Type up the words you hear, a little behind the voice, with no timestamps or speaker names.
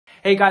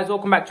Hey guys,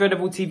 welcome back to Red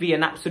Devil TV.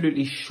 An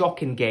absolutely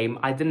shocking game.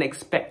 I didn't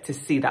expect to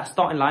see that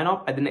starting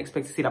lineup. I didn't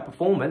expect to see that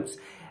performance.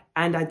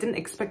 And I didn't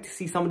expect to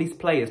see some of these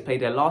players play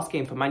their last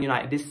game for Man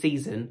United this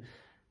season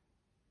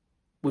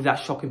with that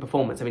shocking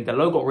performance. I mean,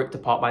 Dalot got ripped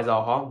apart by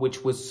Zaha,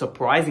 which was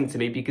surprising to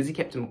me because he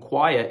kept him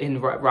quiet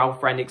in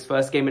Ralph Rangnick's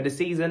first game of the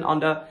season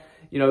under,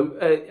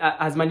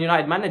 as Man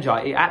United manager.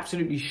 It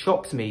absolutely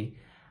shocked me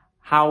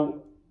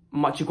how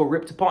much he got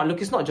ripped apart. And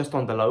look, it's not just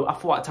on Dalot. I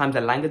thought at times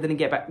Elanga didn't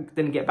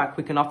get back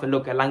quick enough. And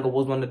look, Elanga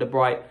was one of the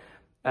bright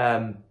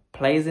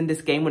players in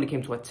this game when it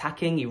came to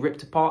attacking. He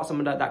ripped apart some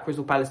of that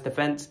Crystal Palace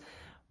defence.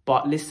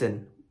 But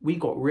listen, we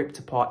got ripped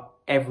apart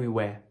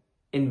everywhere.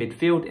 In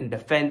midfield, in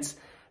defence.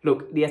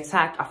 Look, the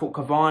attack, I thought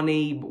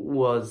Cavani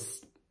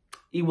was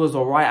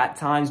all right at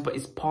times, but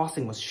his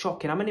passing was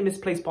shocking. How many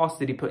misplaced passes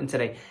did he put in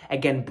today?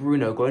 Again,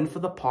 Bruno going for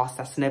the pass,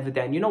 that's never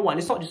there. And you know what? And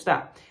it's not just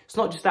that. It's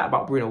not just that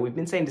about Bruno. We've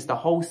been saying this the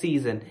whole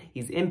season.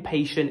 He's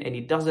impatient and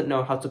he doesn't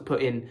know how to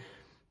put in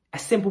a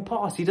simple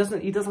pass. He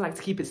doesn't like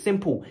to keep it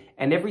simple.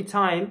 And every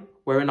time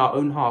we're in our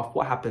own half,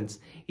 what happens?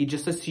 He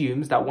just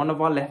assumes that one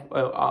of our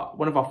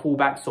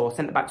fullbacks or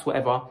centre backs,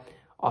 whatever,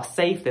 are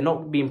safe. They're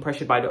not being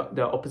pressured by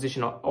the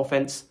opposition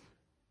offense.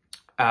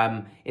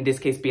 In this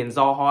case being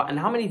Zaha. And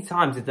how many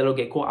times did Dalot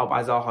get caught out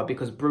by Zaha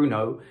because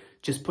Bruno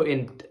just put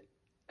in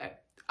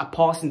a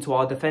pass into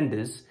our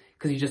defenders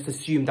because he just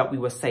assumed that we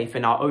were safe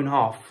in our own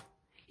half.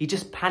 He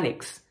just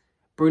panics.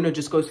 Bruno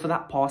just goes for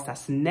that pass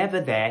that's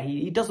never there.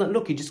 He doesn't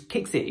look, he just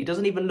kicks it. He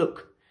doesn't even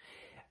look.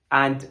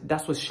 And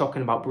that's what's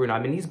shocking about Bruno. I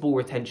mean, his ball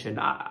retention,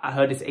 I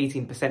heard it's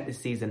 18% this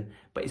season,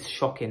 but it's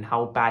shocking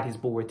how bad his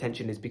ball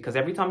retention is because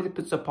every time he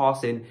puts a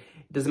pass in,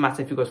 it doesn't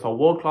matter if he goes for a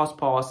world-class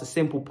pass, a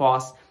simple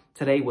pass.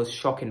 Today was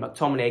shocking.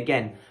 McTominay,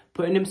 again,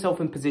 putting himself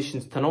in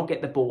positions to not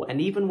get the ball. And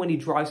even when he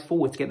drives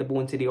forward to get the ball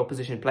into the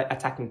opposition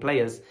attacking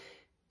players,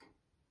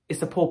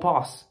 it's a poor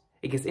pass.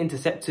 It gets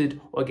intercepted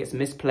or it gets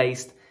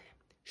misplaced.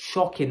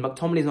 Shocking.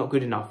 McTominay is not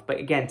good enough. But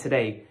again,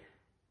 today,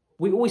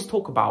 we always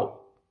talk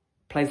about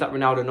players like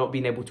Ronaldo not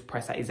being able to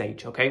press at his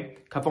age, okay?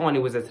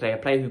 Cavani was there today, a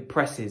player who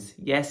presses.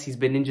 Yes, he's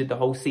been injured the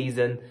whole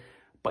season,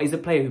 but he's a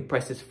player who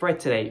presses.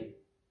 Fred today,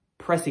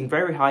 pressing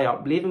very high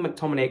up, leaving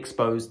McTominay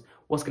exposed.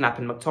 What's going to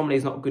happen? McTominay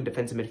is not a good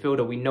defensive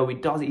midfielder. We know he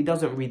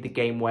doesn't read the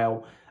game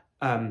well.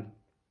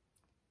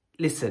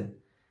 Listen,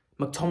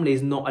 McTominay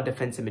is not a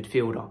defensive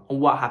midfielder. And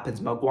what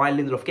happens? Maguire,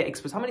 Lindelof get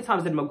exposed. How many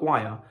times did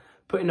Maguire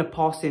put in a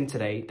pass in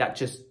today that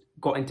just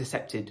got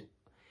intercepted?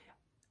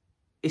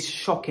 It's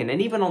shocking.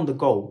 And even on the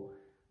goal,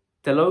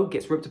 Dalot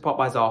gets ripped apart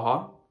by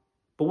Zaha.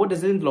 But what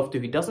does Lindelof do?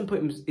 He doesn't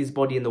put his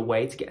body in the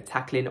way to get a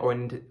tackling or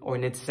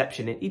an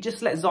interception in. He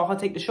just lets Zaha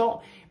take the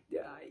shot.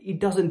 He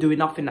doesn't do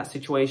enough in that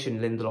situation,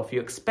 Lindelof.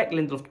 You expect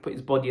Lindelof to put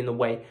his body in the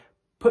way,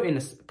 put in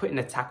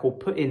a tackle,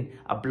 put in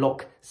a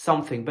block,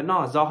 something. But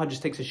nah, Zaha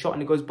just takes a shot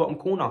and it goes bottom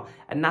corner.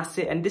 And that's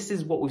it. And this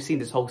is what we've seen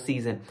this whole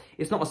season.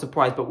 It's not a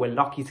surprise, but we're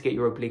lucky to get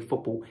Europa League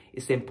football.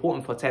 It's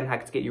important for Ten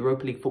Hag to get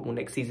Europa League football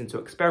next season to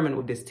experiment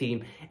with this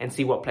team and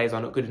see what players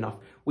are not good enough.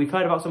 We've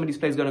heard about some of these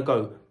players going to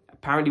go.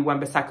 Apparently,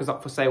 Wan-Bissaka's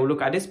up for sale.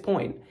 Look, at this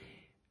point,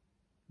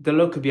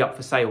 Dalot could be up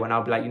for sale. And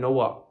I'll be like, you know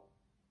what?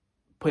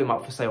 Put him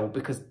up for sale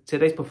because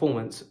today's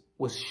performance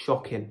was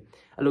shocking.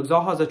 And look,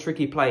 Zaha's a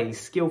tricky player. He's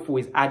skillful,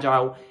 he's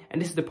agile.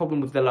 And this is the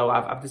problem with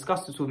Dalot. I've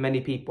discussed this with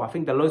many people. I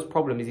think Dalot's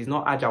problem is he's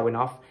not agile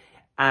enough.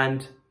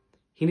 And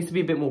he needs to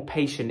be a bit more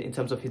patient in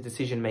terms of his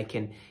decision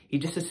making. He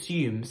just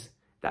assumes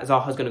that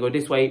Zaha's going to go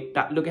this way.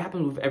 Look, it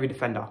happens with every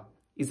defender.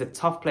 He's a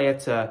tough player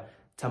to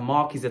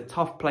mark. He's a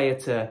tough player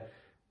to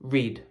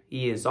read.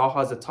 He is.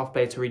 Zaha's a tough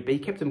player to read. But he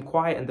kept him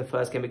quiet in the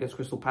first game against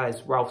Crystal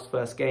Palace, Ralph's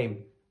first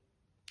game.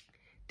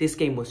 This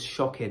game was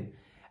shocking.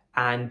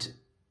 And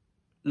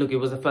look, it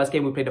was the first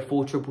game we played a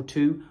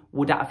 4-2-2.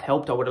 Would that have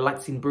helped? I would have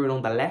liked to see Bruno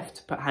on the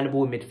left, put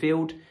Hannibal in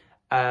midfield.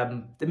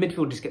 The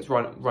midfield just gets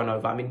run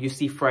over. I mean, you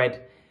see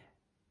Fred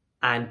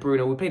and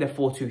Bruno. We played a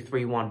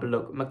 4-2-3-1, but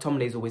look,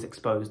 McTominay is always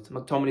exposed.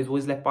 McTominay is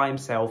always left by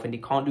himself and he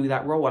can't do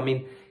that role. I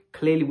mean,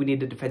 clearly we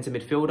need a defensive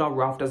midfielder.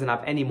 Ralph doesn't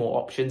have any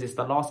more options. It's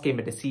the last game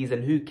of the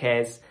season. Who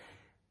cares?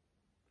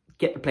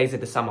 Get the players in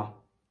the summer.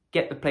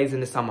 Get the players in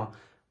the summer.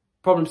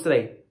 Problems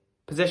today.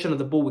 Possession of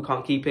the ball, we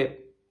can't keep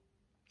it.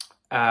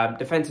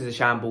 Defence is a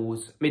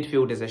shambles.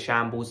 Midfield is a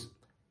shambles.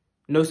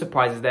 No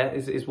surprises there.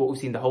 Is what we've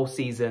seen the whole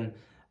season.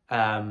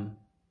 Everything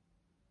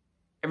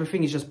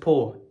is just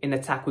poor. In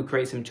attack, we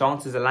create some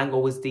chances. Elanga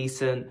was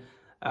decent.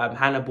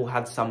 Hannibal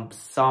had some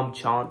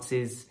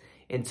chances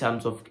in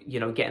terms of,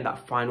 getting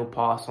that final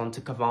pass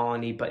onto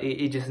Cavani. But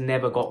it just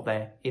never got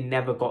there. It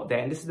never got there.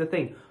 And this is the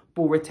thing.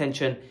 Ball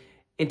retention,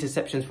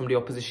 interceptions from the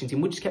opposition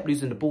team. We just kept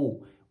losing the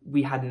ball.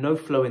 We had no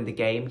flow in the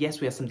game. Yes,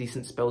 we had some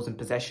decent spells in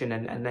possession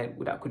and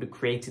that could have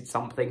created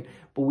something.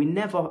 But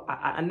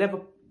I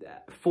never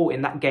thought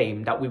in that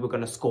game that we were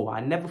going to score. I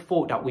never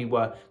thought that we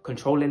were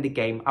controlling the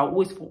game. I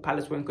always thought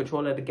Palace were in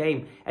control of the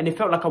game. And it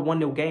felt like a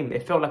 1-0 game.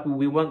 It felt like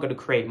we weren't going to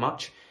create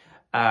much.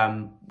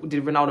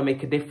 Did Ronaldo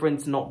make a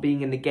difference not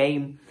being in the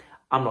game?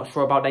 I'm not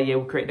sure about that. Yeah,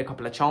 we created a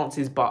couple of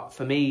chances. But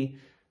for me,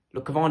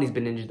 look, Cavani's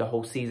been injured the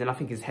whole season. I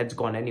think his head's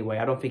gone anyway.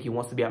 I don't think he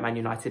wants to be at Man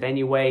United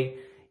anyway.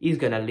 He's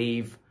going to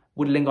leave.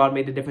 Would Lingard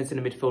made a difference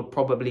in the midfield?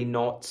 Probably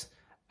not.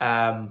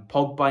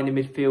 Pogba in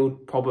the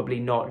midfield? Probably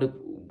not. Look,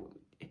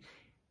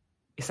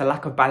 it's a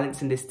lack of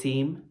balance in this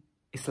team.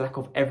 It's a lack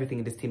of everything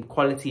in this team.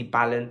 Quality,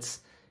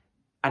 balance,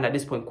 and at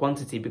this point,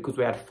 quantity, because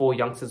we had 4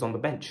 youngsters on the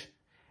bench.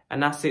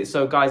 And that's it.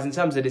 So, guys, in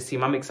terms of this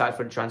team, I'm excited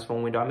for the transfer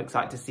window. I'm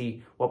excited to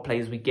see what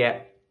players we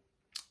get.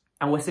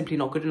 And we're simply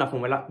not good enough.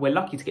 And we're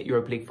lucky to get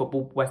Europa League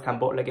football. West Ham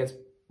bottle against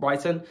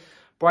Brighton.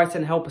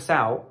 Brighton help us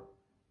out,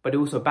 but they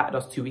also battered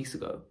us 2 weeks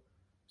ago.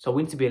 So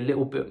we need to be a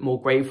little bit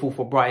more grateful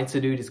for Brighton to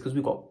do this, because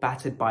we got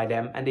battered by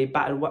them. And they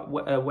battered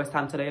West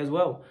Ham today as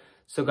well.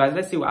 So, guys,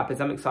 let's see what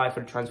happens. I'm excited for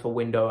the transfer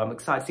window. I'm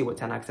excited to see what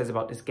Ten Hag says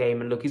about this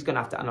game. And look, he's going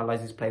to have to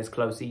analyse his players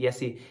closely. Yes,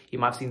 he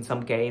might have seen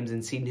some games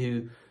and seen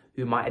who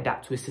might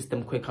adapt to his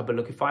system quicker. But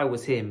look, if I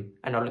was him,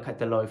 and I look at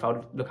Dalot, if I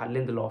would look at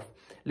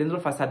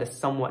Lindelof has had a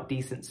somewhat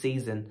decent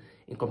season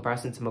in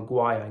comparison to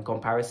Maguire, in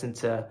comparison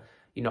to,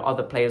 you know,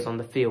 other players on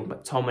the field.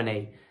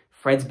 McTominay,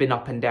 Fred's been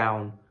up and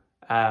down.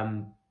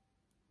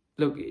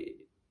 Look,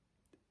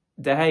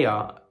 De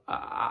Gea,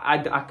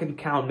 I can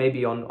count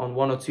maybe on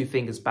 1 or 2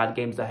 fingers bad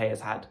games De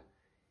Gea's had.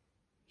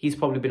 He's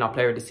probably been our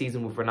player of the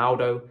season with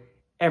Ronaldo.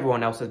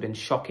 Everyone else has been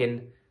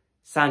shocking.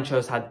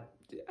 Sancho's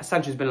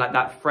been like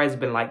that. Fred's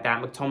been like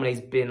that. McTominay's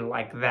been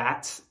like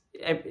that.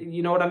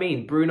 You know what I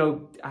mean?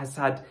 Bruno has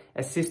had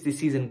assists this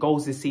season,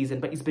 goals this season,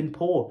 but he's been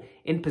poor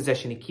in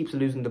possession. He keeps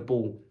losing the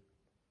ball.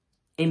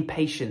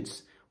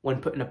 Impatience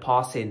when putting a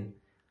pass in.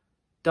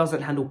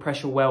 Doesn't handle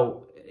pressure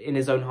well in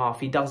his own half.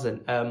 He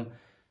doesn't.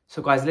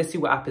 So, guys, let's see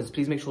what happens.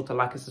 Please make sure to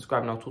like and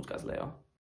subscribe, and I'll talk to you guys later.